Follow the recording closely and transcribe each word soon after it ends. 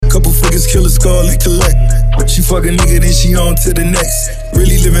kill a skull and collect. She fuck a nigga, then she on to the next.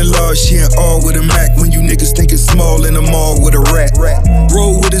 Really living large, she in all with a Mac. When you niggas think it's small in the mall with a rat.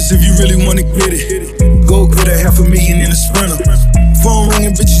 Roll with us if you really wanna get it. Go get a $500,000 in a Sprinter. Phone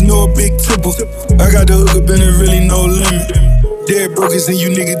ringing, bitches know a big tipple. I got the hook up and there really no limit. Dead brokers in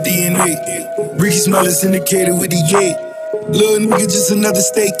you nigga DNA. Ricky Smile is indicated with the yay. Little nigga, just another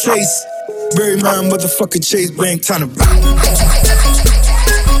state case. Bury my motherfucker Chase Bank, time to buy.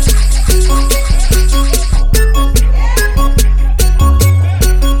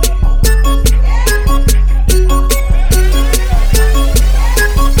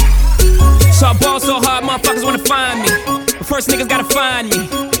 So I ball so hard, motherfuckers wanna find me. But first niggas gotta find me.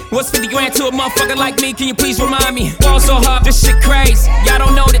 What's 50 grand to a motherfucker like me? Can you please remind me? Ball so hard, this shit crazy. Y'all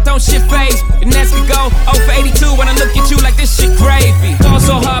don't know that don't shit phase. The next could go 0 for 82 when I look at you like this shit gravy. Ball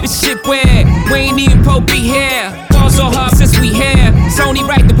so hard, this shit weird. We ain't even po be here. Ball so hard since we here. It's only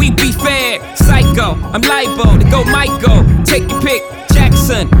right that we be fair. Psycho, I'm libo to go Michael. Take your pick.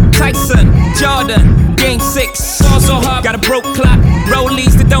 Jackson, Tyson, Jordan, Game 6. Ball so hard, got a broke clock.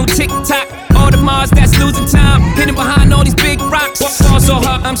 Rollies that don't tick-tock. All the Mars that's losing time, hidden behind all these big rocks. Fall so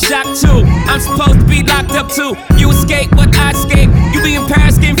hard, I'm shocked too. I'm supposed to be locked up too. You escape, but I escape. You be in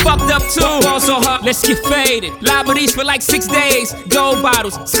Paris getting fucked up too. Fall so hard, let's get faded. Liberties for like 6 days. Gold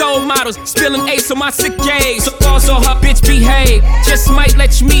bottles, soul models, spilling ace on my sick days. So fall so hard, bitch behave. Just might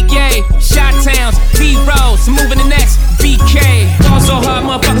let you meet gay. Shot towns, B-rolls, moving the next BK. Fall so hard,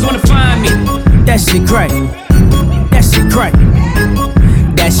 motherfuckers wanna find me. That shit crack. That shit crack.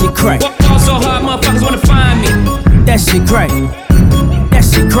 That shit crack. Fall so hard, motherfuckers wanna find me. That shit crack. That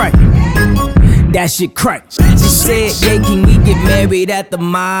shit crack. That shit crack. She said, yeah, can we get married at the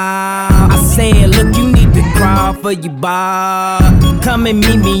mall? I said, look, you need to crawl for your bar. Come and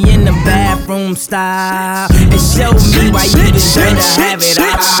meet me in the bathroom style and show me why you deserve to have it all.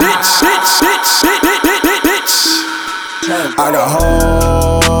 I got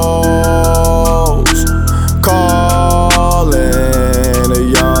hoes calling a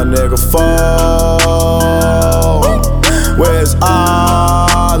young nigga phone. Where's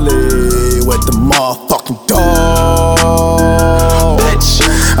Ollie with the motherfucking dog? Bitch,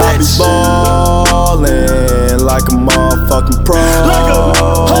 I be ballin' like a motherfucking pro.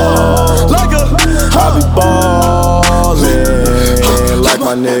 I be ballin' like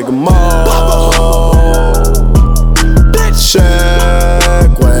my nigga Mo.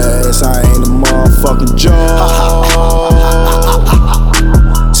 Check West, I ain't a motherfucking joke.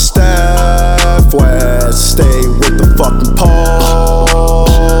 Steph West, stay with the fucking pole.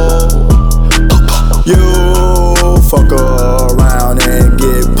 You fuck around and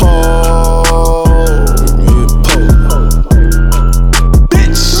get pulled.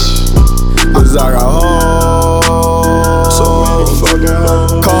 Bitch, 'cause I got hoes. So many fucking hoes.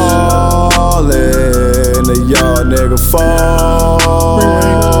 Calling a young nigga phone.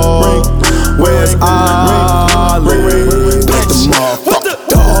 Where's Ollie with the motherfucking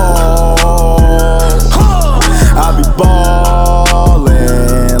dog? I be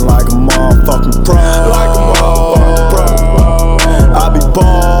ballin' like a motherfucking pro. I be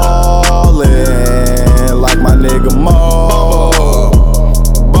ballin' like my nigga Mo.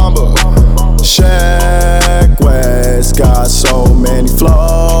 Shaq West got so many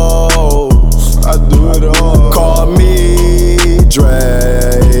flows. I do it all. Call me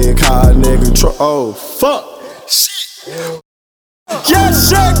Drake, hot nigga oh fuck. Shit. Yeah,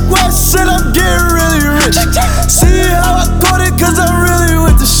 Shaq West and I'm getting really rich. See how I thought it, 'cause I'm really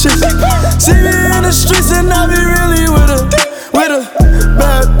with the shit. See me in the streets and I be really with a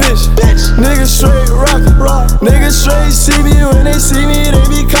bad bitch. Niggas straight rockin'. Niggas straight see me when they see me, they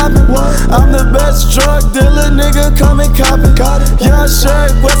be coppin'. I'm the best drug dealer, nigga, come and coppin'. Yeah,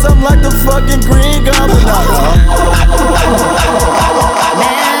 Shaq West, I'm like the fucking Green Goblin.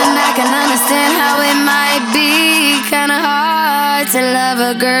 Man, I can understand how it might be kinda hard to love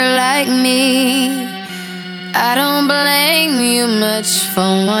a girl like me. I don't blame you much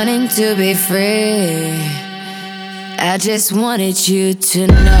for wanting to be free. I just wanted you to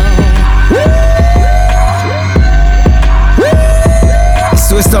know.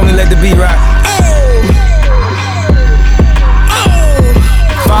 Swiss only let the beat rock.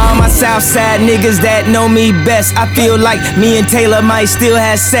 For all my Southside niggas that know me best, I feel like me and Taylor might still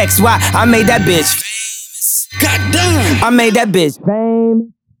have sex. Why? I made that bitch famous. Goddamn! I made that bitch famous.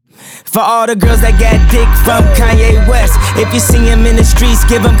 For all the girls that got dick from Kanye West, if you see him in the streets,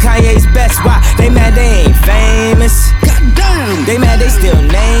 give him Kanye's best. Why? They mad they ain't famous. Goddamn! They mad they still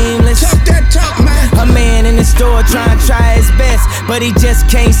nameless. Talk that talk, man. A man in the store trying to try his best, but he just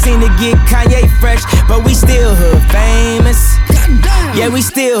can't seem to get Kanye fresh. But we still hood famous. Goddamn. Yeah, we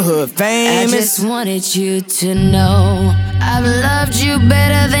still hood famous. I just wanted you to know I've loved you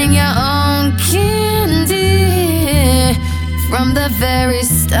better than your own candy. From the very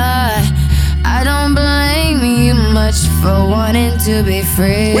start, I don't blame you much for wanting to be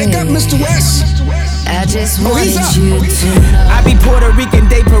free. Wake up, Mr. West. I just wanted you to know I be Puerto Rican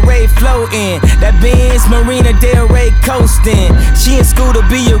Day Parade floating. That Benz Marina Del Rey coasting. She in school to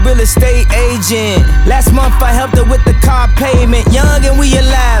be a real estate agent. Last month I helped her with the car payment. Young and we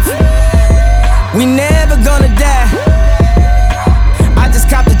alive, we never gonna die. I just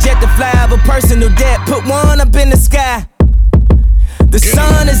copped a jet to fly over personal debt. Put one up in the sky. The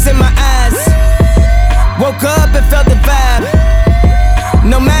sun is in my eyes. Woke up and felt the vibe.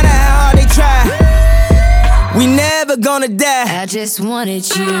 No matter how hard they try, we never gonna die. I just wanted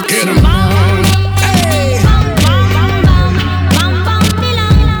you to know. Hey.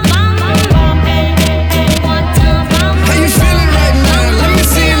 How you feeling right now? Let me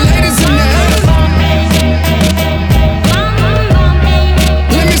see you ladies in the house.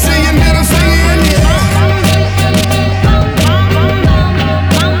 Let me see your middle finger in the air.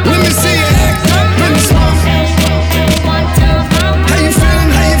 Let me see you act up in the smoke. How you feeling?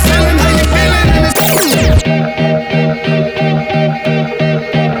 How you feeling? How you feeling in this?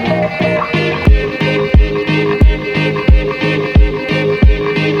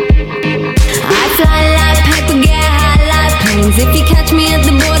 If you catch me at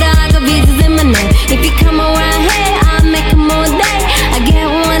the border, I got visas in my name. If you come around here, I'll make them all day. I get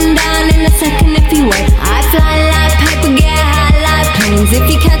one down in a second if you wait. I fly like paper, get high like planes. If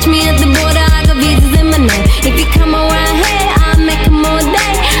you catch me at the border, I got visas in my name. If you come around here, I'll make them all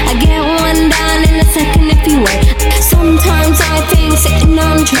day. I get one down in a second if you wait. Sometimes I think sitting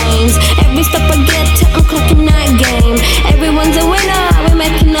on trains. Every step I get to, I'm clocking that game. Everyone's a winner, we're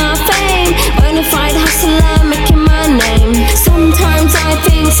making our fame. Bonafide hustler, making my name. Sometimes I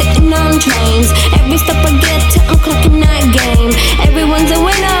think sitting on trains. Every step I get to, I'm clocking that game. Everyone's a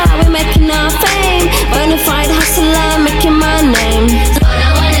winner, we're making our fame. Bonafide hustler, making my name. All I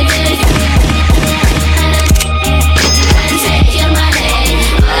wanna do is take your money.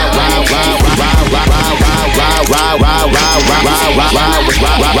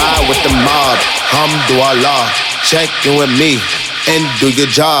 Ride with the mob. Alhamdulillah. Check in with me and do your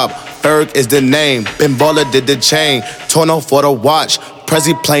job. Berg is the name. Ben Baller did the chain. Torno for the watch.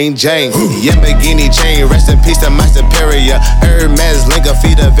 Prezi plain Jane. Yamagini chain. Rest in peace to my superior. Hermes Linka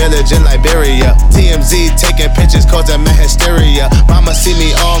feed a village in Liberia. TMZ taking pictures causing my hysteria. Mama see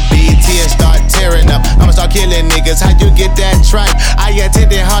me on BET and start tearing up. I'ma start killing niggas. How you get that tripe? I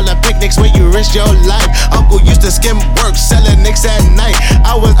attended Harlem picnics where you risk your life. Uncle used to skim work selling nicks at night.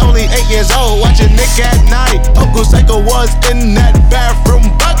 I was only 8 years old watching Nick at night. Uncle Psycho was in that bathroom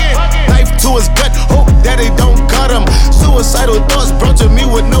bucket. Knife to his gut. Hope that they don't cut him. Suicidal thoughts brought to me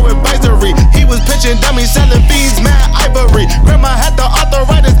with no advisory. He was pitching dummies, selling beans, mad ivory. Grandma had the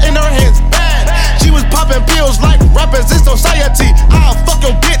arthritis in her hands, bad. She was popping pills like rappers in society. I'll fuck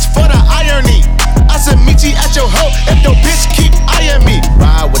your bitch for the irony. I said meet you at your hoe if your bitch keep eyeing me.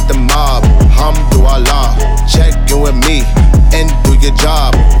 Ride with the mob, Alhamdulillah. Check in with me and do your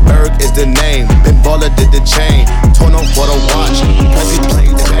job. Berg is the name. Ben Baller did the chain. Torno for the watch. Prezi play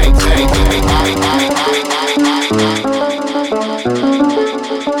the chain.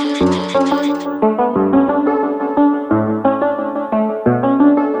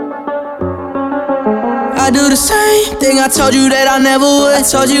 I do the same thing I told you that I never would. I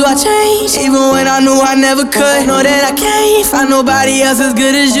told you I changed, even when I knew I never could. Know that I can't find nobody else as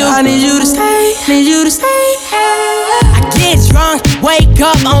good as you. I need you to stay, need you to stay. I get drunk, wake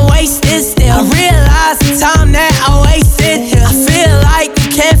up, I'm wasted still. I realize the time that I wasted here. I feel like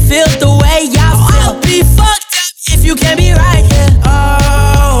you can't feel the way I feel. I'll be fucked up if you can't be right here.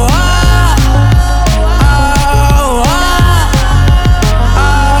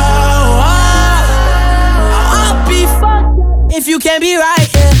 If you can't be right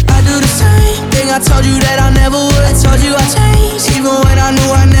here, I do the same thing I told you that I never would. I told you I changed, even when I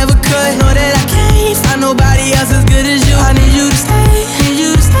knew I never could. Know that I can't find nobody else as good as you. I need you to stay, need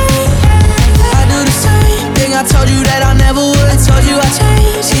you to stay. I do the same thing I told you that I never would. I told you I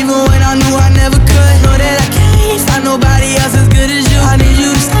changed, even when I knew I never could. Know that I can't find nobody else as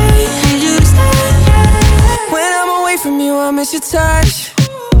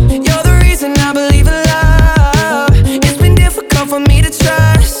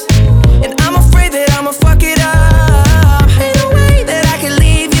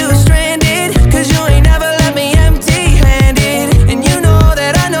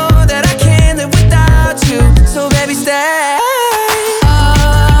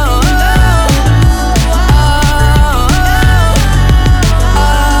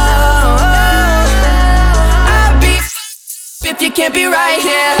left, you can't be right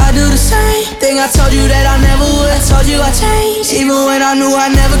here. I do the same thing I told you that I never would. I told you I changed, even when I knew I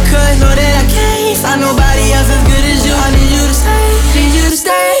never could. Know that I can't find nobody else as good as you. I need you to stay, need you to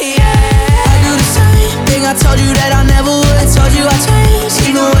stay, yeah. I do the same thing I told you that I never would. I told you I changed,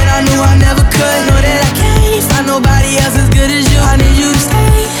 even when I knew I never could. Know that I can't find nobody else as good as you. I need you to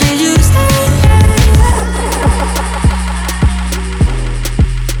stay, need you to stay, yeah.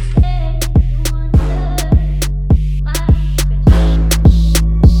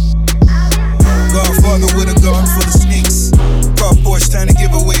 Godfather with a gun full of sneaks. Car Porsche trying to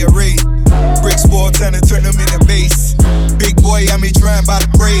give away a raid. Bricks ball trying to turn them into base. Big boy, I'm trying by the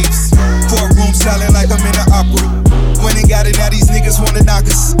graves. Courtroom silent like I'm in an opera. When they got it, now these niggas wanna knock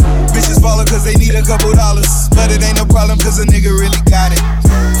us. Bitches follow cause they need a couple dollars. But it ain't no problem cause a nigga really got it.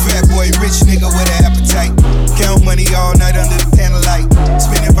 Fat boy, rich nigga with an appetite. Count money all night under the candlelight.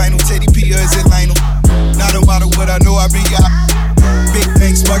 Spinning vinyl, Teddy P or is it Lionel? Not a matter what I know, I been y'all. Big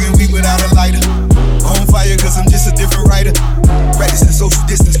bank smoking weed without a lighter. On fire cause I'm just a different writer. Practicing social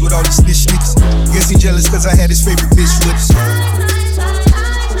distance with all these snitch niggas. Guess he jealous cause I had his favorite bitch with us.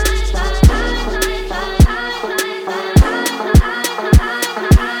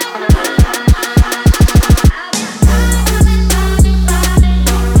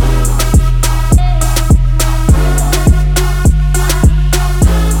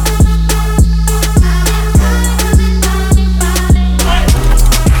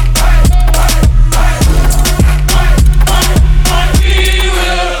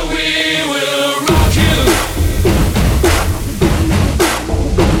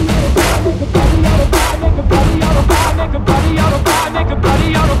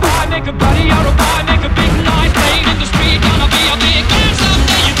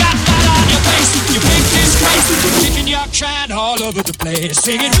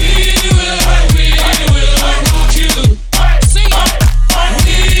 Sing it, we will rock you. Sing it,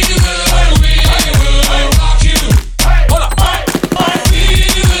 we will rock you. Hold up. We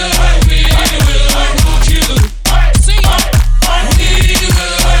will rock you. Sing it, we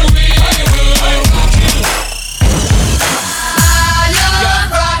will rock you. I love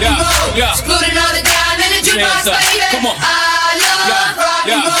rock and roll. Just put another dime in the jukebox, baby. Come on. I love rock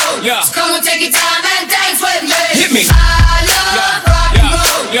and roll. So come on, take your time and dance with me. Hit me. I love rock and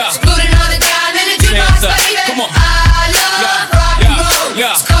roll. Yeah. Just put another dime in the jukebox, baby. Come on. I love rock and roll.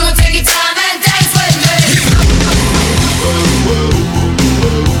 So come on, take your time and dance with me.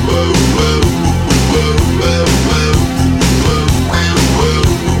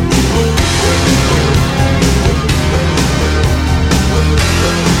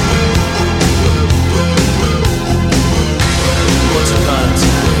 Once upon a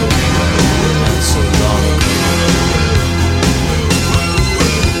time, not so long ago.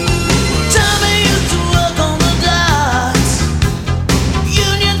 Tommy used to work on the docks.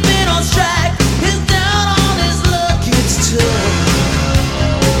 Union's been on strike. He's down on his luck. It's tough,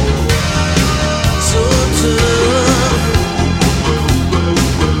 so tough.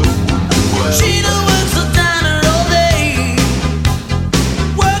 Gina works the diner all day,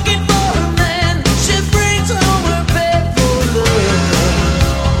 working for her man. She brings home her pay for love,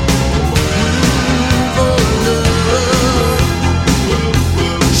 for love.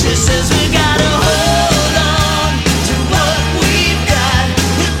 She says we gotta hold on to what we've got.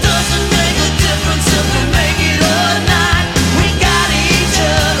 It doesn't make a difference if we make it or not. We got each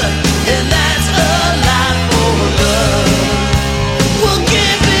other, and that's a lot for love. We'll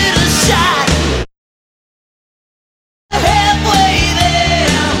give it a shot. Halfway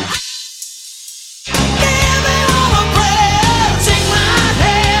there. Give me all a prayer. Take my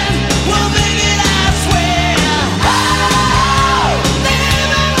hand. We'll make it, I swear. Oh, give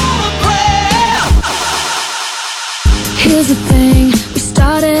me all a prayer. Here's the thing, we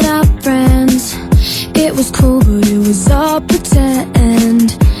started out friends. It was cool, but it was all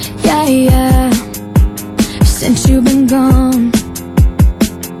pretend. Yeah, yeah. Since you've been gone,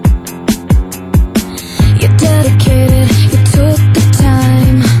 you're dedicated, you took the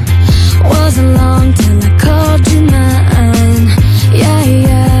time. Wasn't long till I called you mine. Yeah,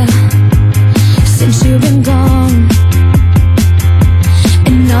 yeah. Since you've been gone,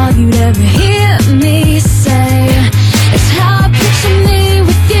 and all you'd ever hear me say is how I picture me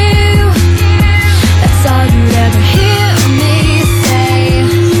with you. That's all you'd ever hear me say.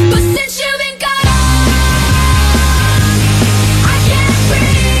 But since you've been gone, I can't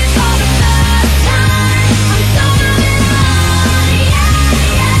breathe for the first time. I'm so alone, yeah,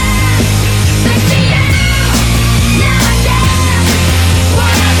 yeah. Thanks to you, now I get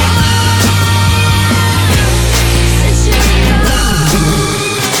what I want. Since you've been gone.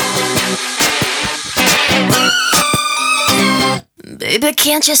 Baby,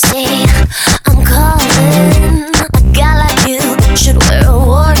 can't you see I'm calling? A guy like you should wear a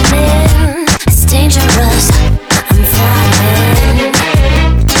warning. It's dangerous, I'm falling.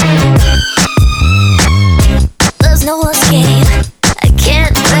 There's no escape, I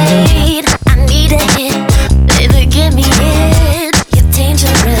can't wait. I need a hit, baby, give me it. You're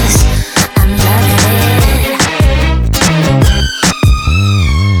dangerous, I'm loving it.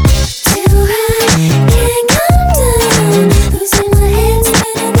 Too high, can't come down. Losing my head,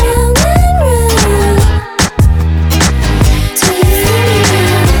 spinning round and round. Till you feel me now.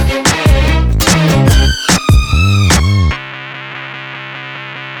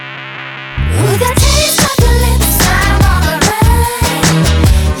 We got taste of your lips, I'm on the ride.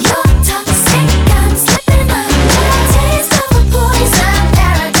 You're toxic, I'm slipping away. Taste of a poison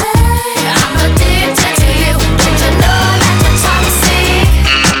paradise. I'm addicted to you. Don't you know that you're toxic?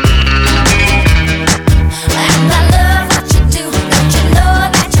 And I love what you do. Don't you know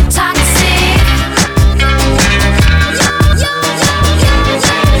that you're toxic?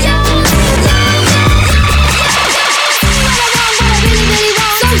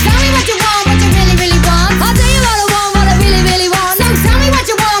 So tell me what you want, what you really, really want. I'll tell you what I want, what I really, really want. So tell me what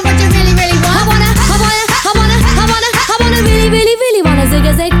you want, what you really, really want. I wanna really, really, really wanna zig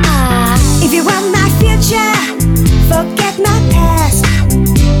a zig. If you want my future, forget my past.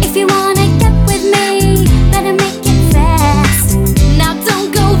 If you wanna get with me, better make it fast. Now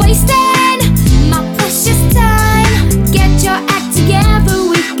don't go wasting my precious time. Get your act together,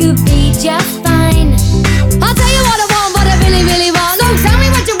 we could be just fine. I'll tell you what I want, what I really, really want. So tell me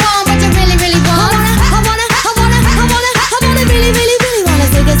what you want, what you really, really want. I wanna really, really, really wanna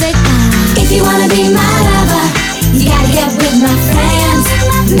zig a zig. If you wanna be my lover, you gotta get with my friends.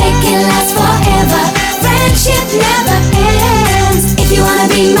 Make it last forever. Friendship never ends. If you wanna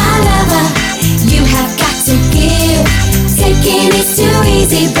be my lover, you have got to give. Taking is too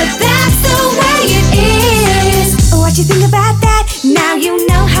easy, but that's the way it is. What you think about that? Now you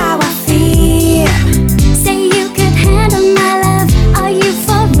know how I feel. Say you could handle my love. Are you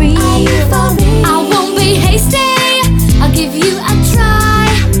for real? I won't be hasty. I'll give you a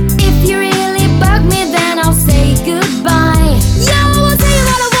try. If you really bug me, then I'll say goodbye. Yo, I'll tell you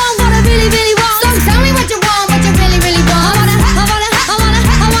what I want, what I really, really want. So tell me what you want, what you really, really want.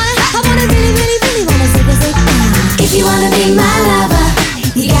 I wanna really, really, really wanna zig a zig. If you wanna be my lover,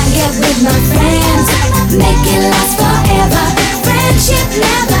 you gotta get with my friends. Make it last forever. Friendship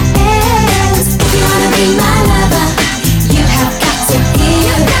never ends. If you wanna be my lover, you have got to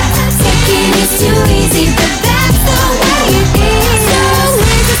give. Taking is too easy, but that's the way it is. So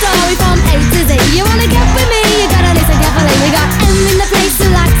here's the story from A to Z. You wanna get with me, you gotta listen carefully. We got M in the place who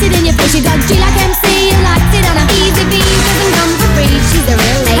likes it in your face. You got G like MC, who likes it on a easy B. Doesn't come for free, she's a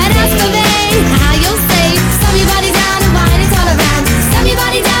real lady. And as for me, how you'll say, slam your body down and whine it all around. Slam your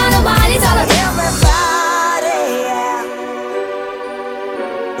body down and whine it all around. Everybody, yeah.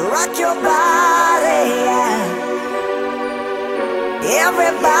 Rock your body, yeah.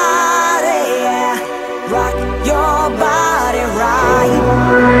 Everybody, yeah. Rock your body right.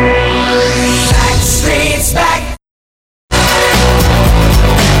 Back streets back.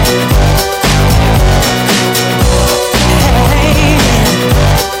 Hey,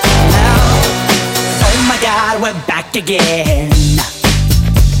 now, oh my God, we're back again.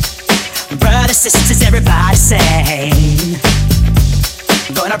 Brothers, sisters, everybody sing.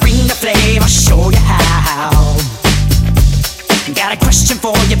 Gonna bring the flame, I'll show you how. Got a question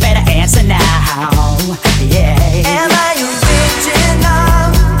for you, better answer now. Yeah. Am I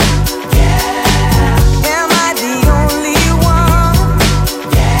original? Yeah. Am I the only one?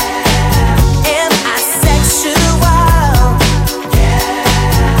 Yeah. Am I sexual? Yeah.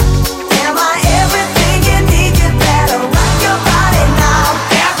 Am I everything you need? You better rock your body now.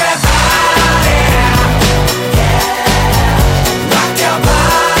 Everybody, yeah. Rock your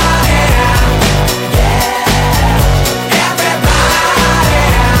body, yeah. Everybody,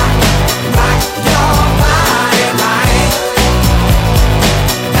 rock your body right.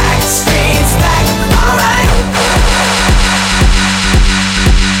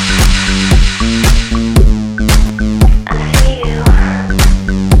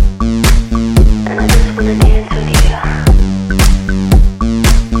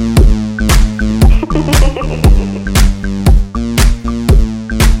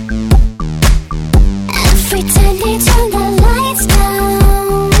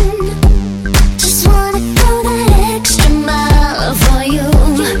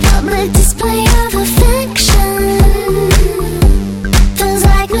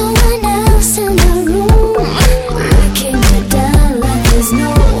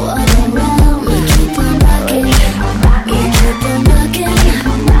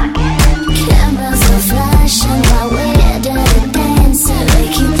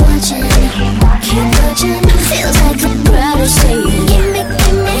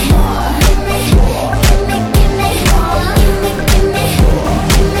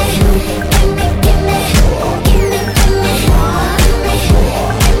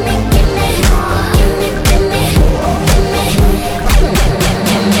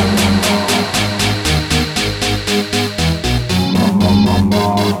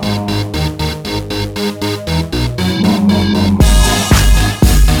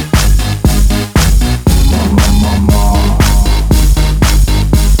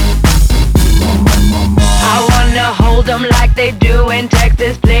 in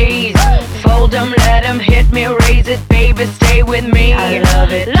Texas, please. Fold 'em, let 'em hit me, raise it, baby, stay with me. I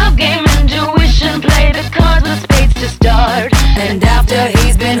love it. Love game, intuition, play the cards with spades to start. And after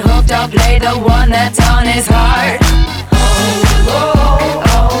he's been hooked, I'll play the one that's on his heart. Oh, oh,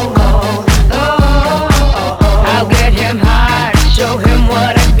 oh, oh, oh, oh, oh. I'll get him hard, show him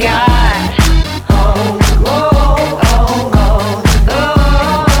what I got. Oh, oh, oh, oh, oh, oh,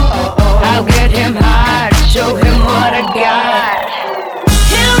 oh. I'll get him hard, show him what I got.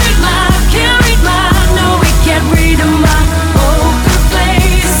 Can't read my, no, we can't read my poker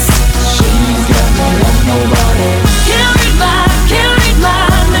face. She's got no love, nobody. Can't read my,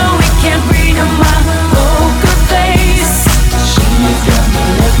 no, we can't read my poker face. She's got no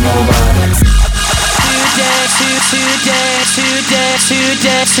love, nobody.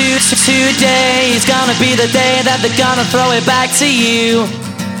 Today is gonna be the day that they're gonna throw it back to you.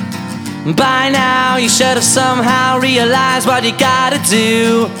 By now you should have somehow realized what you gotta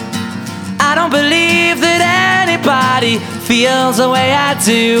do. I don't believe that anybody feels the way I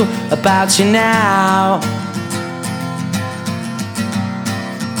do about you now.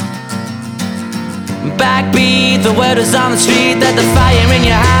 Backbeat, the word is on the street that the fire in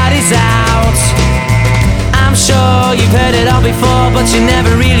your heart is out. I'm sure you've heard it all before, but you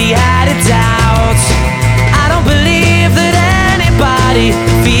never really had a doubt. I don't believe that anybody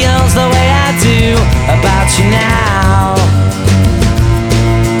feels the way I do about you now.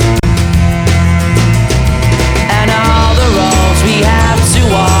 And all the roads we have to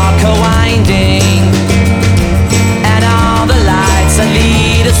walk are winding, and all the lights that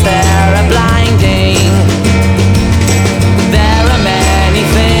lead us there are blinding. There are many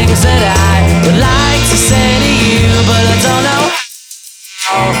things that I would like to say to you, but I don't know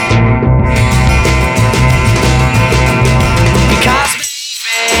how. Because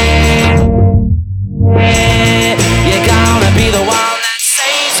baby, you're gonna be the one that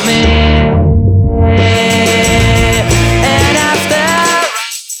saves me. And after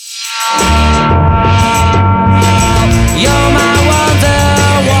all, you're my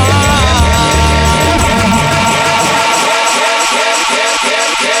wonderwall.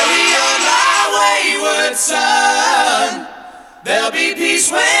 Carry on my wayward son. There'll be peace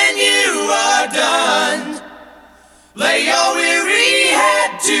when you are done. Lay your weary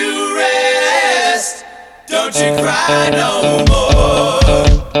head to rest. Don't you cry no more.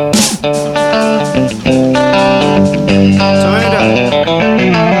 Turn it up.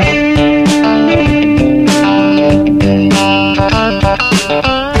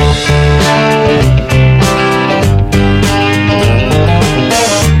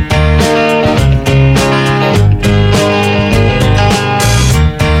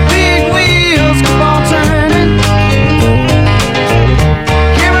 Big wheels keep on turning,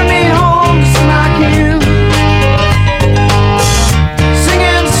 carry me home just like you.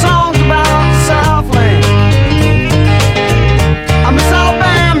 Singing songs about the Southland. I miss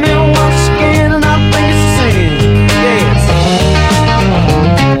Alabama once again, and I think it's the same. Yes.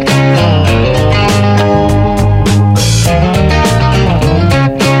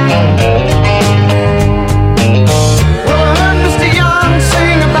 Well, I heard Mr. Young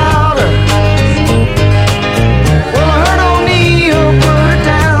sing about her. Well, I heard O'Neal put her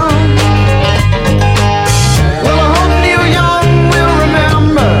down. Well, I hope Neil Young will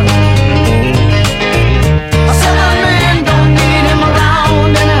remember. I said that man don't need him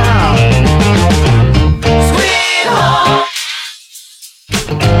around anyhow. Sweet home,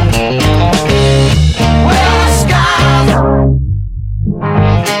 where the skies are.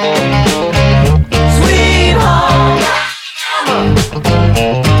 Sweet home,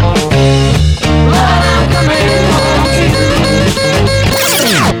 Lord, I'm coming home to you.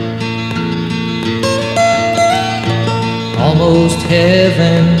 Almost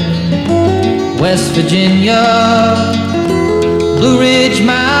heaven, West Virginia, Blue Ridge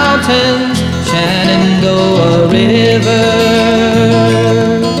Mountains, Shenandoah River.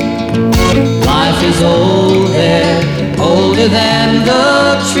 Life is old there, older than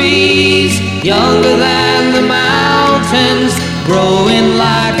the trees, younger than the mountains, growing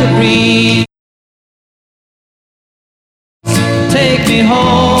like a breeze. Take me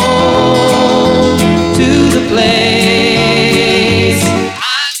home to the place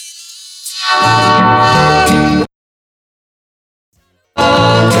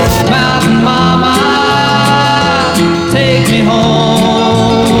Mountain Mama, take me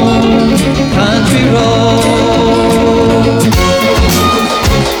home, country road.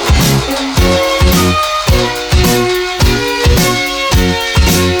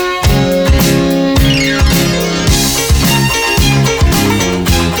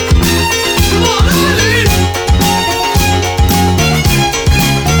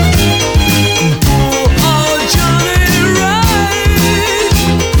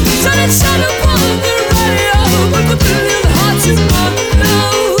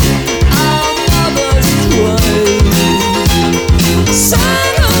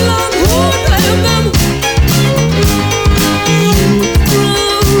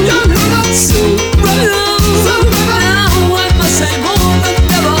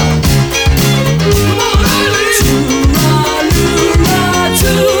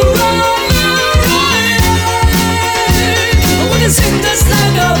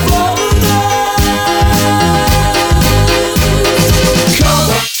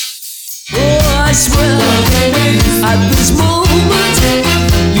 I swear, at this moment,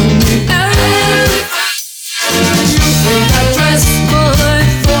 you mean everything. You think I dress my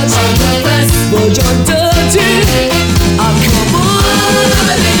thoughts on the best, but you're dirty. I'm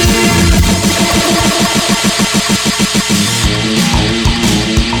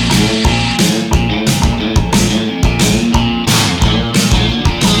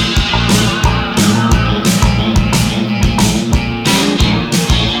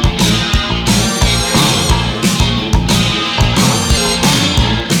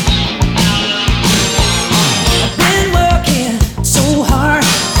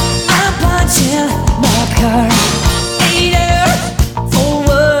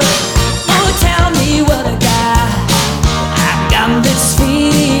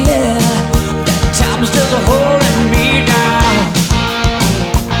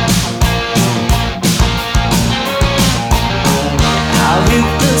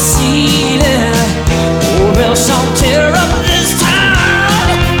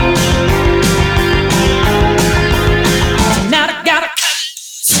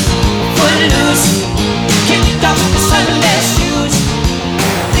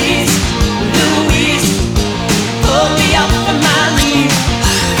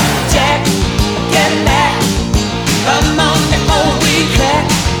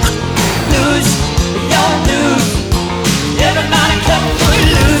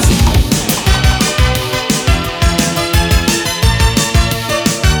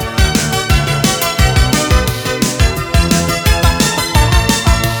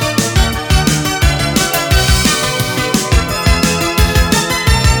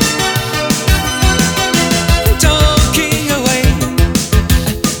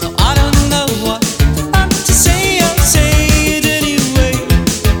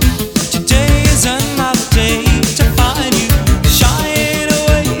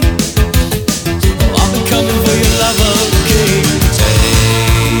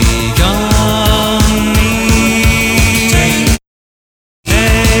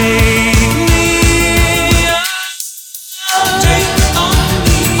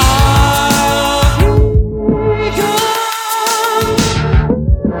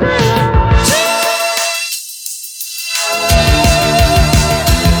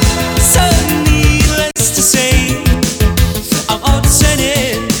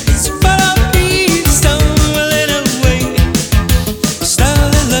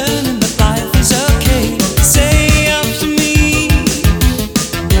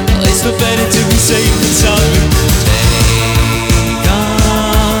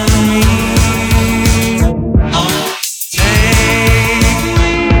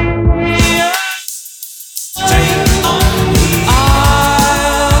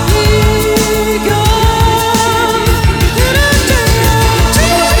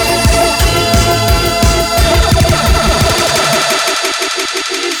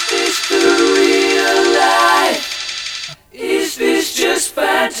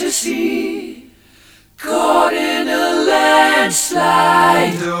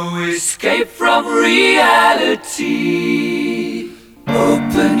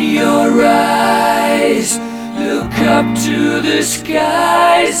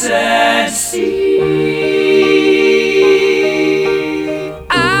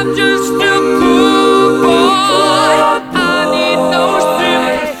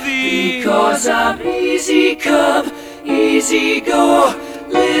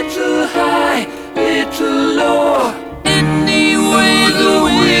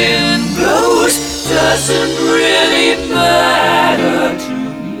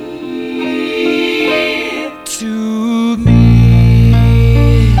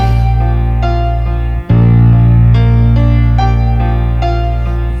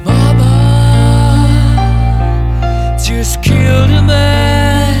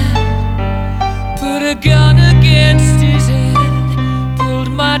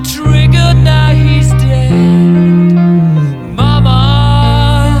Mama,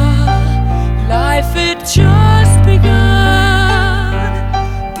 life it just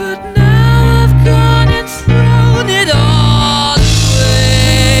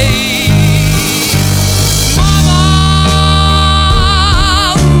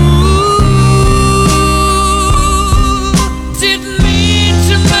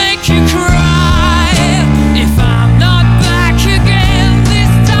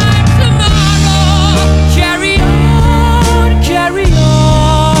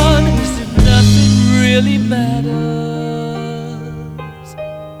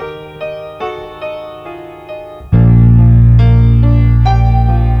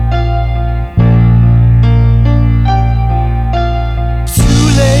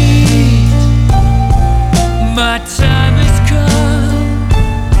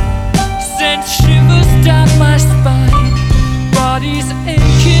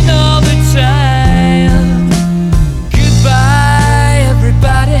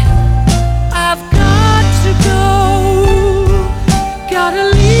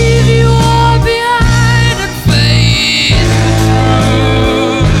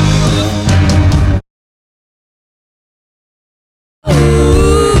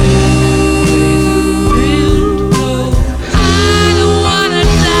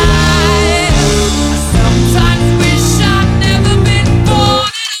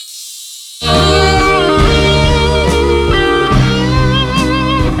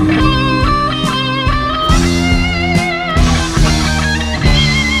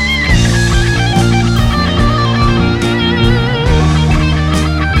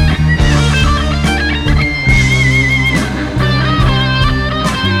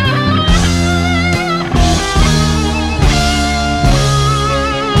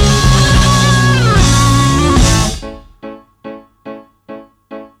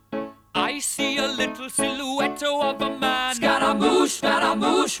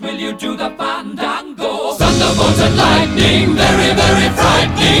bush, will you do the fandango? Thunderbolts and lightning, very, very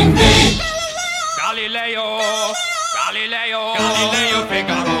frightening me. Galileo, Galileo, Galileo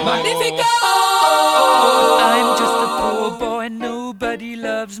Figaro. Magnifico! I'm just a poor boy, nobody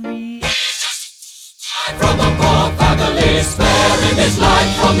loves me. From a poor family, sparing his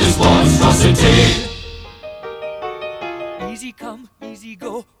life from this monstrosity. Easy come, easy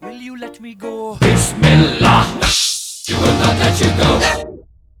go, will you let me go? Bismillah, we will not let you go.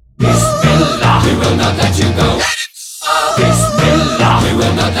 Bismillah, we will not let you go. Bismillah, we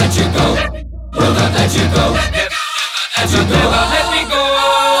will not let you go. Will not let you go. Let you go. Let me go.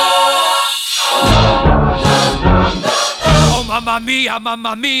 Oh mamma mia,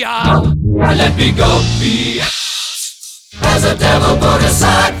 mamma mia. Let me go. Be as a devil put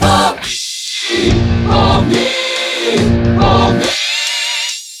aside for me. For me.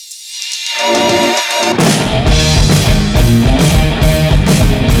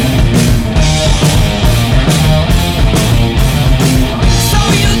 So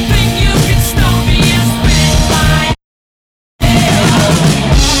you think you can stop me and spit my hair?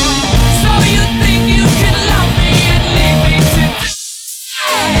 So you think you can love me and leave me to die?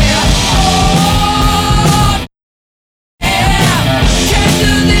 Oh, yeah. Can't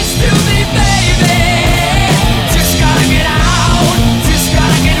do this to me, baby. Just gotta get out. Just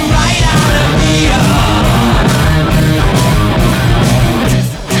gotta get right out of here.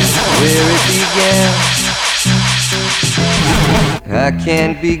 Where it began, I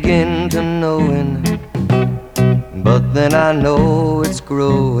can't begin to knowing, but then I know it's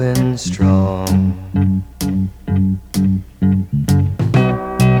growing strong.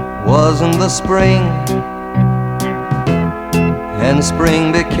 Wasn't the spring, and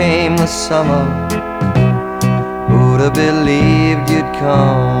spring became the summer. Who'd have believed you'd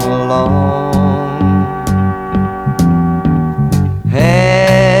come along?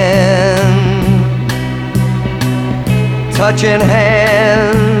 Touching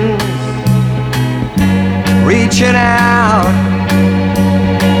hands, reaching out,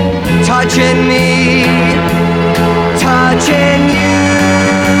 touching me, touching you.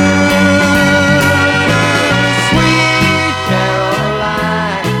 Sweet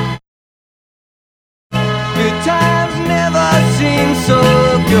Caroline, good times never seem so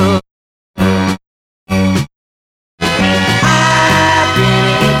good. I've been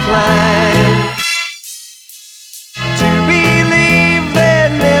inclined to believe there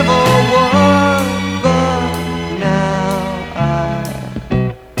never was, but now I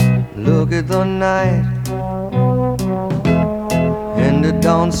look at the night and it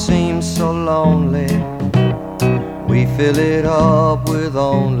don't seem so lonely. We fill it up with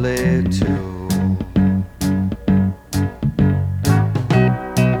only two.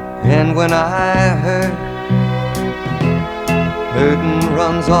 And when I hurt, hurting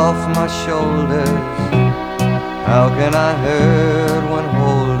runs off my shoulders. How can I hurt when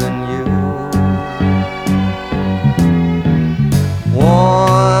holding you?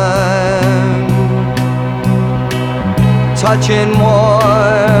 Warm, touching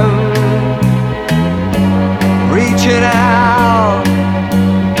warm, reaching out,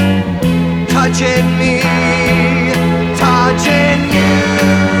 touching me, touching you.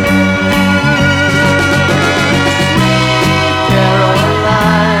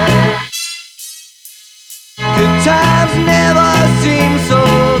 Caroline, good times never seem so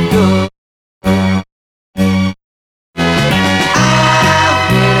good. I've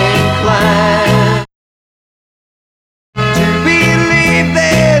been inclined to believe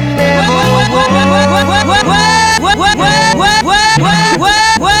there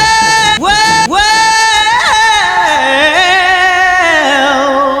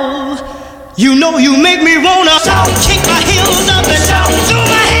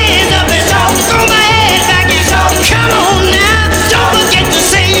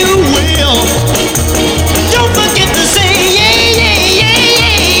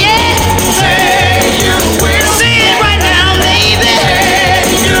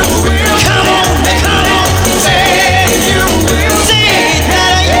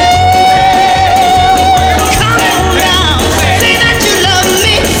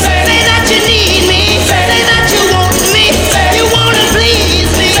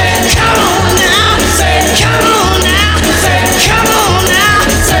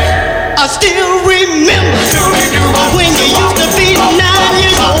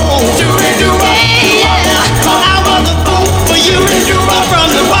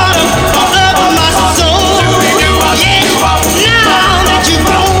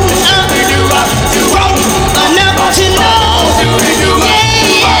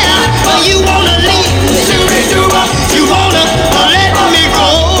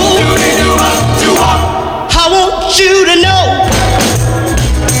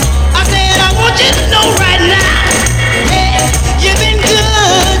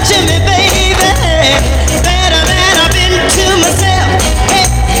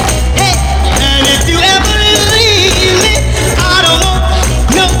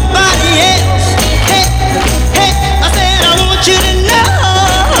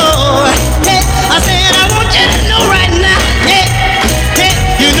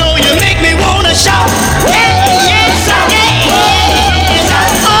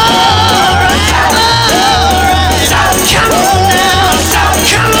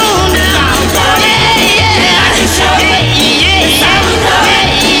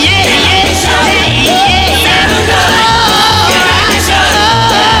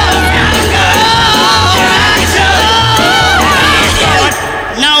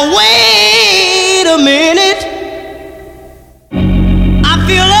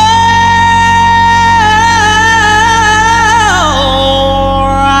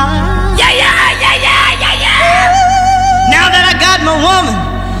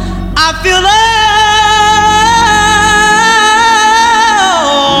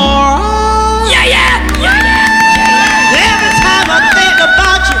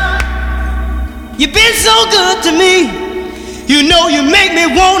so good to me. You know you make me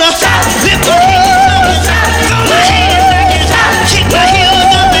wanna lift my heels up, throw my hands back, kick my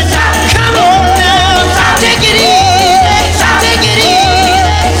heels up, and come on now, take it easy, take it easy,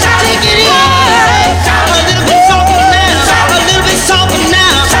 take it easy. A little bit softer now, a little bit softer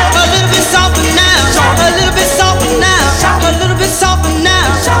now, a little bit softer now, a little bit softer now, a little bit softer now,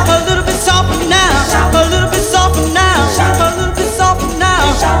 a little bit softer now, a little bit softer now, a little bit softer now,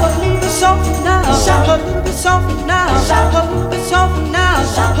 a little bit softer now, a little bit softer now, a little bit softer now,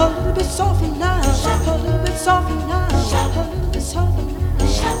 a little bit softer now, a little bit softer now, a little bit softer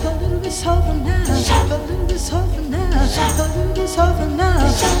now, a little bit softer now, a little bit softer now, a little bit softer now,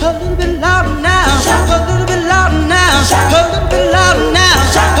 a little bit louder now, a little bit louder now, a little bit louder now,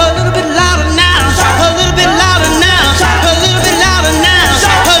 a little bit louder now, a little bit louder now, a little bit louder now, a little bit louder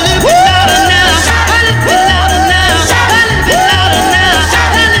now, a little bit louder now, a little bit louder now, a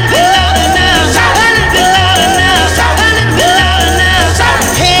little bit louder now, a little bit louder now, a little bit louder now.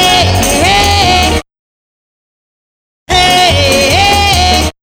 Hey, hey, hey, hey, hey,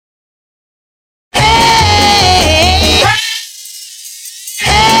 hey.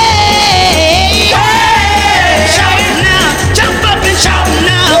 Shout now, jump up and shout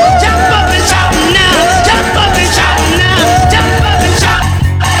now, jump up and shout now, jump up and shout now, jump up and shout.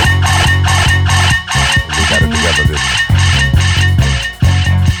 We got it together, didn't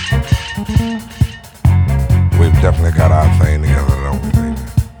we? We've definitely got our thing together, don't we, baby?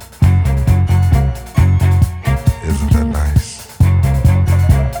 Isn't that nice?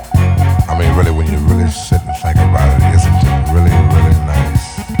 I mean, really, when you really sit and think about it, isn't it really, really nice?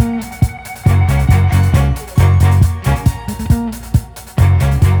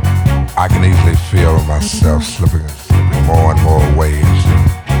 I can easily feel myself slipping more and more away into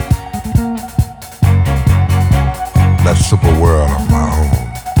that super world of my own.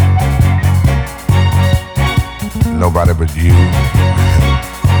 Nobody but you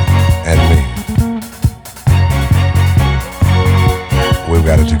and me. We've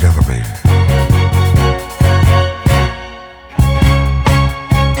got it together, baby.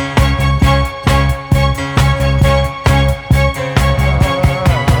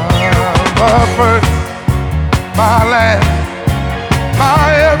 My first, my last,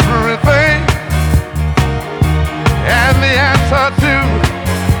 my everything, and the answer to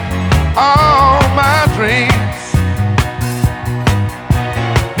all my dreams.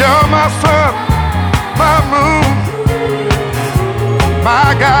 You're my sun, my moon,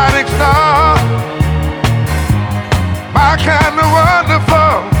 my guiding star, my kind of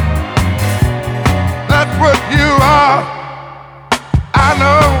wonderful. That's what you are. I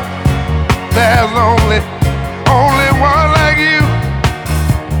know there's only one like you.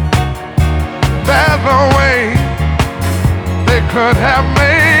 There's no way they could have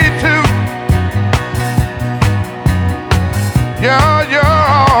made two. You're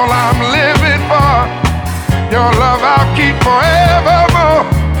all I'm living for. Your love I'll keep forevermore.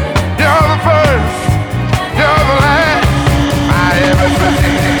 You're the first, you're the last, my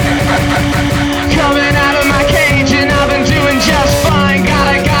everything. Coming out of my cage and I've been doing just fine.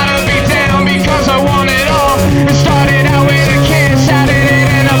 Gotta be down because I want it all. It started out with a kiss, how did it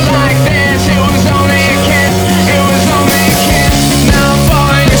end up like this? It was only a kiss, it was only a kiss. Now I'm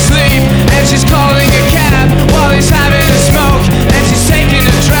falling asleep and she's calling a cab while he's having a smoke and she's taking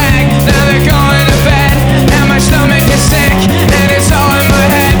a drag. Now they're going to bed and my stomach is sick and it's all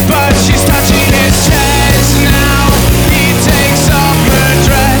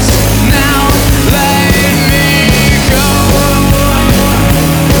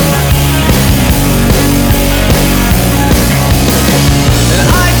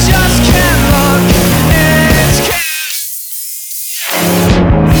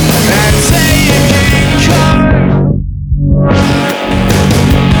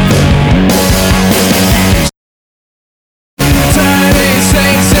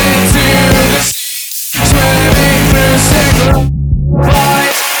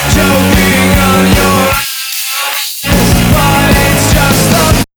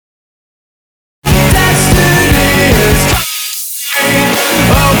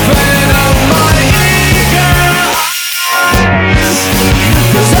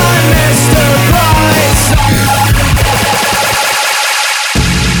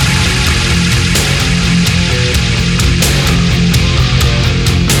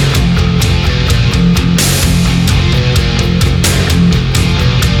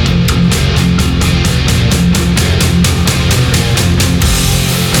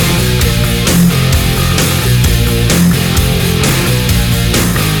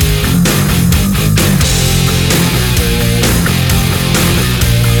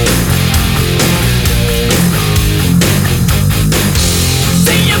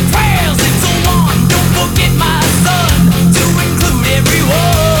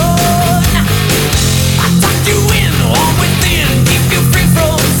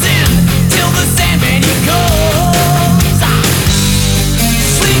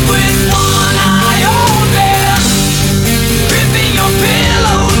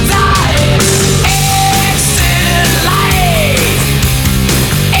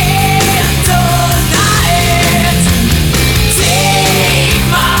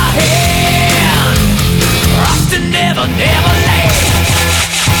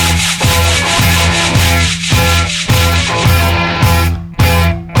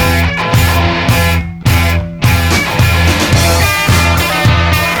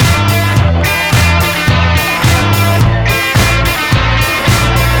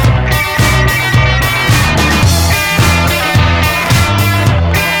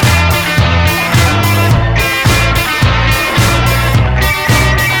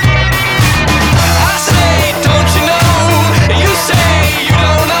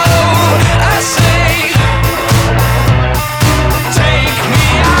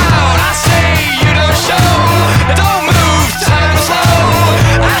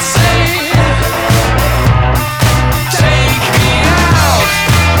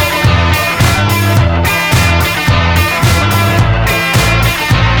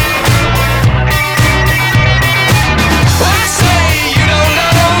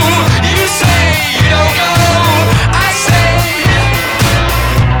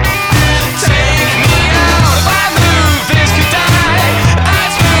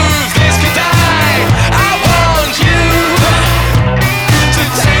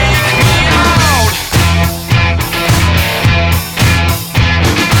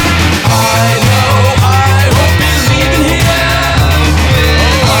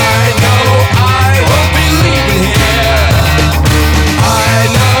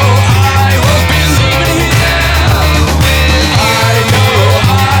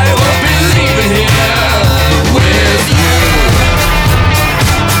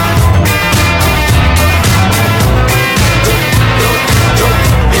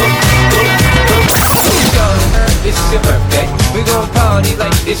party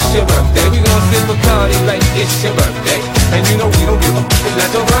like it's your birthday. We gon' sip a party like it's your birthday. And you know we don't give a fuck if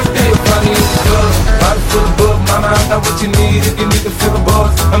that's your birthday. We'll party in the club, bottle full of bug. Mama, I got what you need if you need to feel the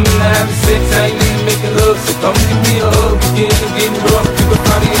buzz. I'm in the having sex, I ain't into making love. So come give me a hug, again and getting rough. We gon'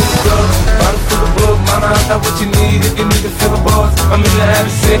 party in the club, bottle full of bug. Mama, I got what you need if you need to feel the buzz. I'm in the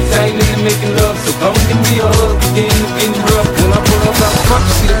having sex, I ain't into making love. So come give me a hug, again and getting rough. When I pull up out front,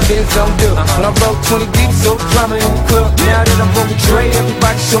 you see the Benz on dip. When I roll 20 deep, so drama in the club. Now that I'm on the tray,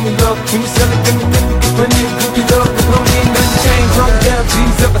 everybody show me love. When you sell it, then we make it plenty of groupie love. Cause no, ain't nothing changed, roll down,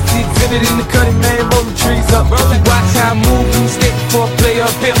 G's up. I see exhibit in the cutting, man, roll the trees up. You watch how I move, you step before I play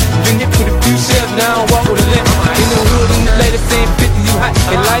up here. Been hit with a few shells, now I walk with a limp. In the hood, in the latest saying 50, you hot.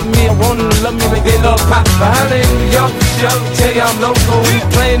 They like me, I want them to love me like they love pop. But holla in New York, for sure, tell you I'm local. We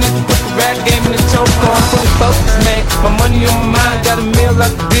playing this, put the rap game in the choke. I'm fully focused, man. My money on my mind, got a meal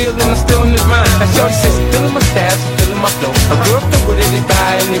out the deal, and I'm still in this mind. Now shorty says she feeling my style, she feeling my flow. A girl feel what it is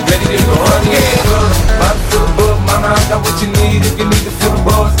by, and they ready to go. Yeah, bottle full of bug, mama, I got what you need if you need to feel the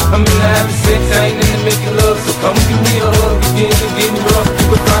buzz. I'm in the having sex, I ain't into making love. So come give me a hug, again and getting rough. You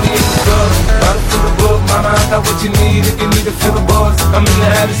can find me in the club, bottle full of bug, mama, I got what you need if you need to feel the buzz. I'm in the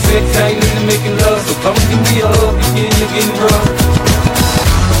having sex, I ain't into making love. So come give me a hug, again and getting rough.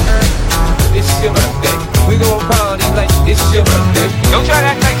 It's your birthday, we gon' party like it's your birthday. Don't try to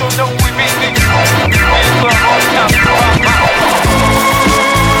act like don't know with me, nigga.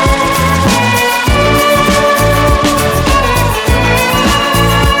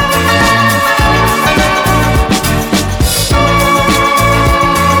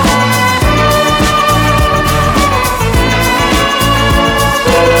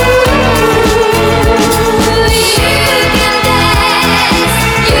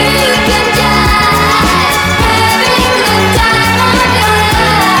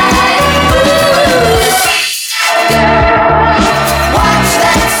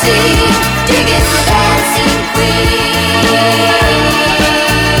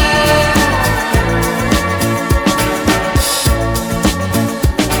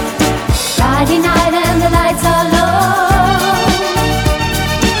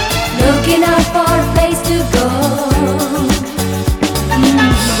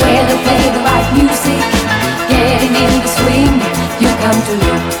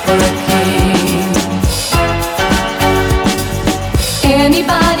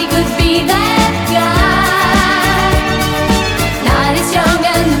 Anybody could be that guy. Night is young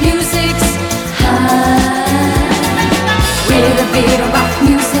and the music's high. With a bit of rock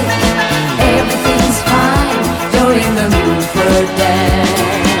music, everything's fine. You're in the mood for a dance.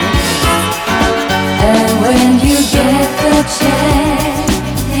 And when you get the chance,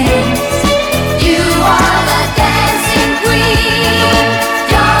 you are the dancing queen.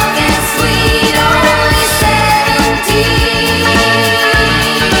 Young and sweet, only 17.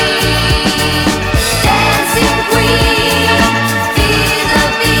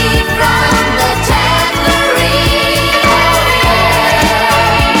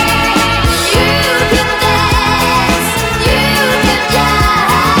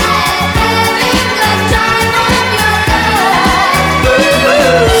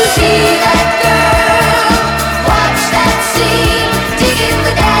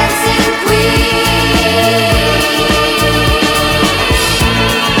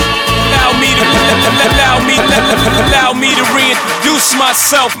 Allow me to reintroduce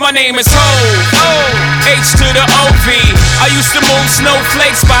myself. My name is Ho, H to the OV. I used to move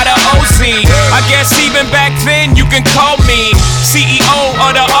snowflakes by the OZ. I guess even back then you can call me CEO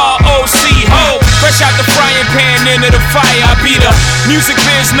of the ROC. Ho, fresh out the frying pan into the fire. I be the music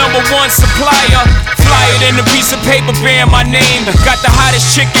biz #1 supplier. Flyer than a piece of paper bearing my name. Got the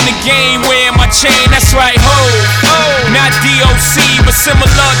hottest chick in the game wearing my chain. That's right, Ho, not DOC, but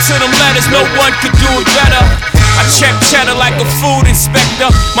similar to them letters. No one could do it better. I check cheddar like a food inspector.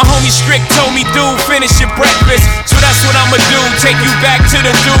 My homie Strick told me, dude, finish your breakfast. So that's what I'ma do, take you back to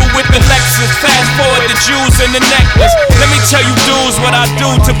the dude with the Lexus. Fast forward the jewels and the necklace. Let me tell you dudes what I do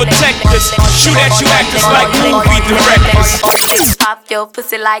to protect us. Shoot at you actors like movie directors. All you ladies pop your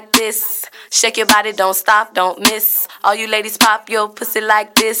pussy like this. Shake your body, don't stop, don't miss. All you ladies pop your pussy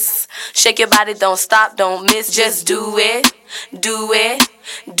like this. Shake your body, don't stop, don't miss. Just do it, do it,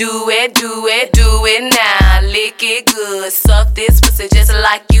 do it, do it, do it now. Lick it good, suck this pussy just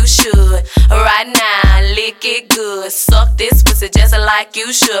like you should. Right now, lick it good, suck this pussy just like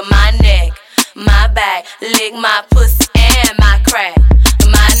you should. My neck, my back, lick my pussy and my crack.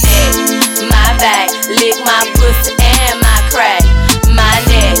 My neck, my back, lick my pussy and my crack. My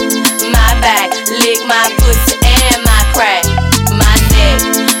neck, my back, lick my pussy and my crack. My neck,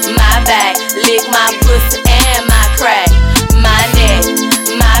 my back, lick my pussy and my crack. My neck,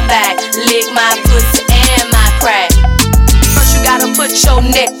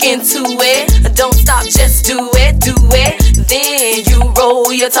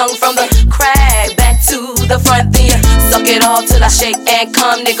 your tongue from the crack back to the front, then you suck it all till I shake and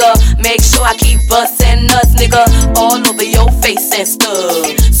come, nigga. Make sure I keep bustin' nuts, nigga, all over your face and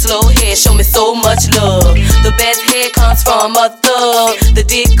stuff. Slow head, show me so much love. The best head comes from a thug. The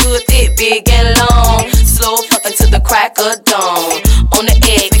dick good, thick, big and long. Slow fucking to the crack of dawn. On the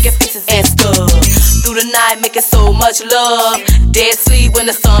egg, making faces and stuff. Through the night, making so much love. Dead sweet when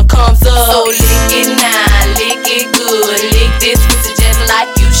the sun comes up. So lick it now, lick it good. Lick this pussy just like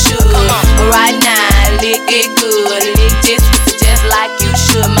you should. Right now, lick it good. Lick this pussy just like you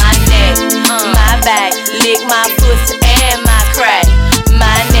should. My neck, my back, lick my pussy and my crack.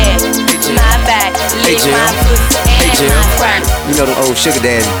 My neck, my back, lick my pussy and my crack. You know them old sugar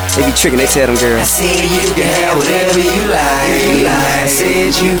daddy, they be tricking, they tell them girls. I said you can have whatever you like. I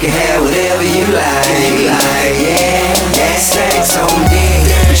said you can have whatever you like. Yeah, that sex on deck,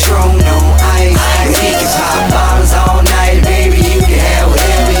 Patron on ice. We can pop bottles all night, baby. You can have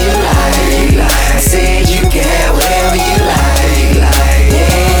whatever you like. I said you can have whatever you like.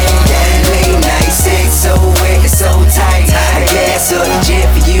 Yeah, that late night sex so wet, so tight. I gas up the jet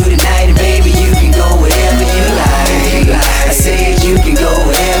for you tonight, and baby, you can go wherever you like. I said you can go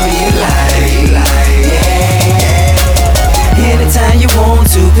wherever you like. Yeah. Anytime you want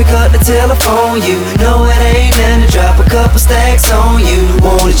to, pick up the telephone. You know it ain't nothing to drop a couple stacks on you.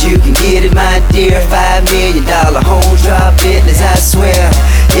 Want it, you can get it, my dear. $5 million home drop business, I swear.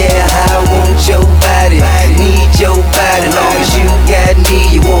 Yeah, I want your body, need your body. Long as you got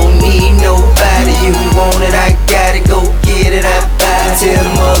me, you won't need nobody. You want it, I got it, go get it, I buy it. Tell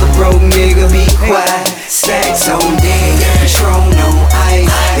the mother broke nigga be quiet. Stacks on deck, Patron on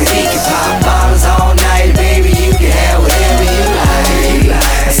ice. We can pop bottles all night, baby. You can have whatever you like.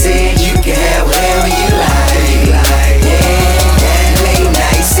 I said you can have whatever you like. Yeah, late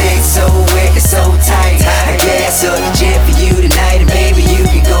night sex so wet, so tight. I gas up the jet for you tonight, and baby, you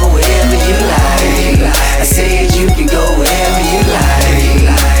can go wherever you like. I said you can go wherever you like.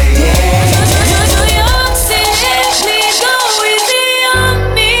 Yeah. New York City, please go easy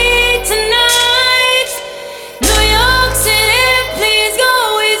on me tonight. New York City, please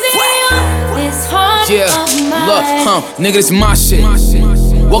go easy on this heart of mine. Look, nigga, this my shit.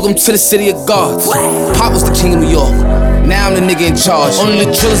 Welcome to the city of gods. Pop was the king of New York. Now I'm the nigga in charge. Only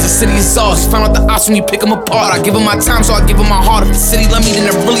the drillers, the city is ours. Found out the ops when you pick them apart. I give them my time, so I give them my heart. If the city love me, then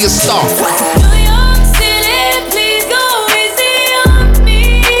they're really a star. New York City, please go easy on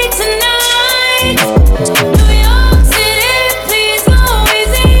me tonight. New York City, please go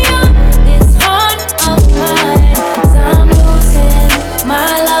easy on this heart of mine. 'Cause I'm losing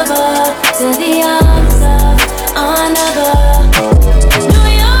my lover to the arms of another. New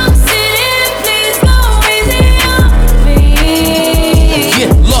York City, please go easy on me.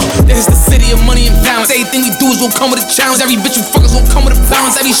 Yeah, look, this is the city of money and balance. Everything we do is gonna come with a challenge. Every bitch you fuck is gonna come with a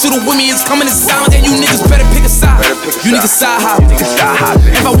balance. Every shooter with me is coming in silence. And you niggas better pick a side. You niggas side hop.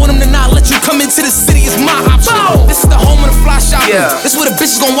 If I want them to not let you come into the city, it's my option. This is the home of the fly shopping. This is where the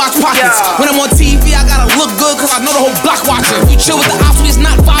bitches gon' watch pockets. When I'm on TV, I gotta look good, cause I know the whole block watching. If you chill with the ops, we is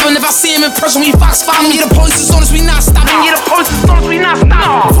not vibing. If I see him in person, we fox 5 him. Yeah, the police is on us, we not stopping. Yeah, the police is on us, we not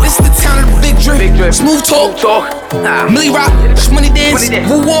stopping. This is the town of the big drip. Smooth talk. Millie Rock, money dance,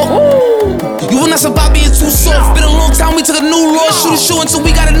 woo walk. You will not survive being too soft. Been a long time, we took a new law. Shoot a shoe until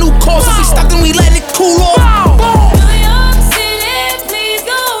we got a new cause. If we stop, then we letting it cool off. New York City, please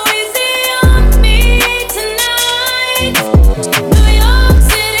go easy on me tonight. New York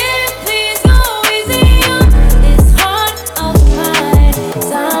City, please go easy on this heart of mine.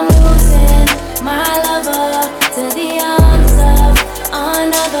 'Cause I'm losing my lover to the arms of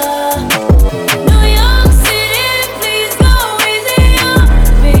another. New York City, please go easy on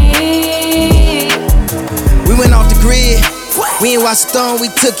me. We went off the grid. We ain't watched Stone, we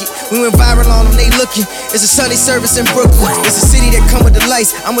took it. We went viral on them, they looking. It's a Sunday service in Brooklyn. It's a city that come with the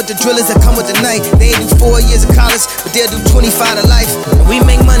lights. I'm with the drillers that come with the night. They ain't do 4 years of college, but they'll do 25 to life. And we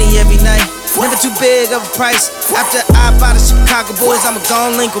make money every night. Never too big of a price. After I buy the Chicago Bulls, I'ma go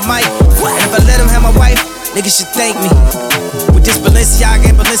and link with Mike. And if I let him have my wife, niggas should thank me. With this Balenciaga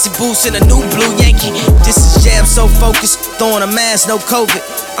and Balenci boots and a new blue Yankee. This is jam so focused, throwing a mask, no COVID.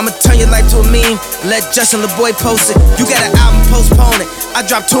 I'ma turn your life to a meme, let Justin LeBoy post it. You got an album, postpone it. I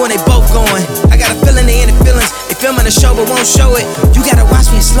dropped 2 and they both going. I got a feeling they in the feelings. They filming the show but won't show it. You gotta watch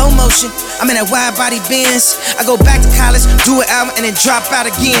me in slow motion. I'm in that wide body Benz. I go back to college, do an album and then drop out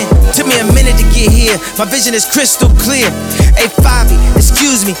again. Took me a minute to get here. My vision is crystal clear. Hey Fabi,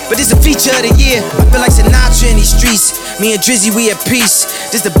 excuse me, but this a feature of the year. I feel like Sinatra in these streets. Me and Drizzy Gucci, we at peace.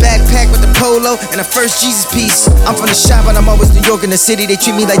 Just a backpack with the polo and a first Jesus piece. I'm from the shop and I'm always New York in the city. They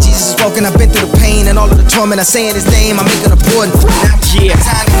treat me like Jesus is walking. I've been through the pain and all of the torment. I'm saying his name, I'm making a point. Yeah,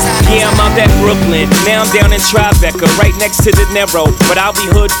 I'm out at Brooklyn. Now I'm down in Tribeca, right next to De Niro. But I'll be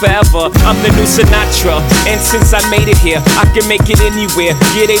hood forever. I'm the new Sinatra. And since I made it here, I can make it anywhere.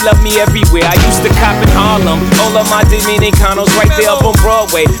 Yeah, they love me everywhere. I used to cop in Harlem. All of my Dominicanos right there up on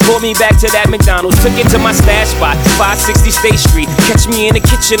Broadway. Pulled me back to that McDonald's. Took it to my stash spot, 560 State Street. Catch me in the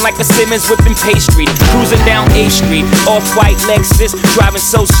kitchen like a Simmons whipping pastry. Cruising down A Street, off-white Lexus. Driving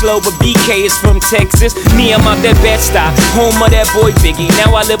so slow, but BK is from Texas. Me, I'm out that Bed-Stuy, home of that boy Biggie.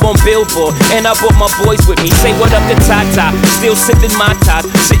 Now I live on Billboard, and I brought my boys with me. Say what up to Tata, still sipping my top.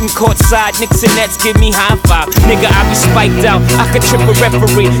 Sitting courtside, Knicks and Nets give me high five. Nigga, I be spiked out, I could trip a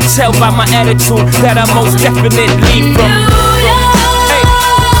referee. Tell by my attitude that I most definitely from.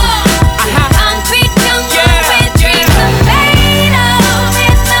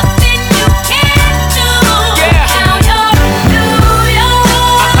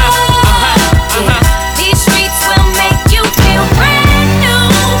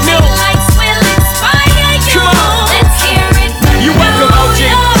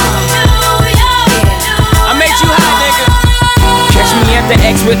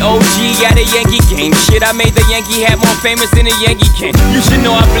 With OG at a Yankee game. Shit, I made the Yankee hat more famous than a Yankee can. You should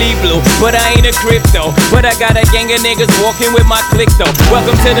know I bleed blue, but I ain't a crypto. But I got a gang of niggas walking with my click though.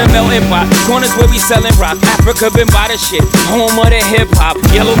 Welcome to the melting pot. Corners where we sellin' rock. Africa been by the shit. Home of the hip hop.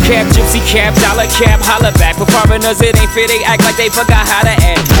 Yellow cap, gypsy cap, dollar cap, holla back. For foreigners it ain't fair, they act like they forgot how to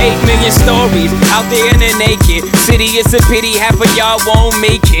act. 8 million stories out there in the naked city. It's a pity half of y'all won't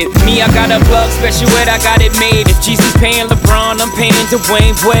make it. Me, I got a plug special and I got it made. If Jesus paying LeBron, I'm paying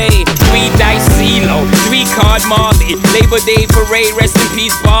Dwayne Wade. 3 dice CeeLo, 3 card Marley. Labor Day parade, rest in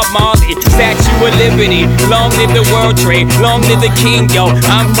peace Bob Marley. Statue of Liberty, long live the World Trade, long live the King, yo.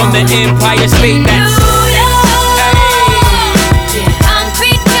 I'm from the Empire State. That's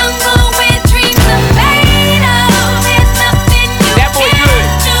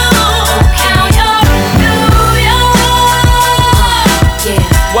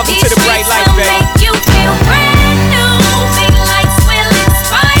welcome to the bright light, baby.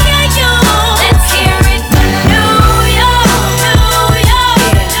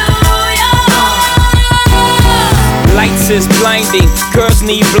 Lights is blinding, girls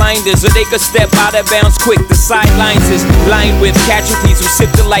need blinders, or they could step out of bounds quick. The sidelines is lined with casualties who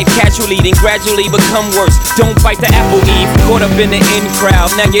sip the life casually, then gradually become worse. Don't bite the apple, Eve. Caught up in the in crowd,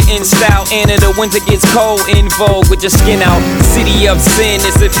 now you're in style. And in the winter gets cold, in vogue with your skin out. City of sin,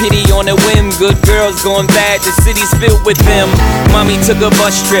 it's a pity on a whim. Good girls going bad, the city's filled with them. Mommy took a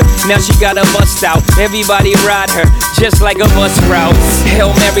bus trip, now she got a bust out. Everybody ride her, just like a bus route.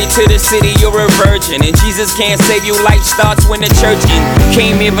 Hail Mary to the city, you're a virgin, and Jesus can't save you. Life starts when the church in.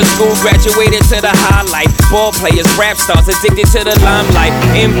 Came here for school, graduated to the highlight. Ball players, rap stars, addicted to the limelight.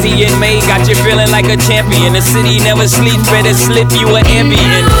 Empty in May, got you feeling like a champion. The city never sleeps, better slip you an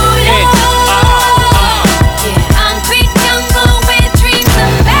Ambien.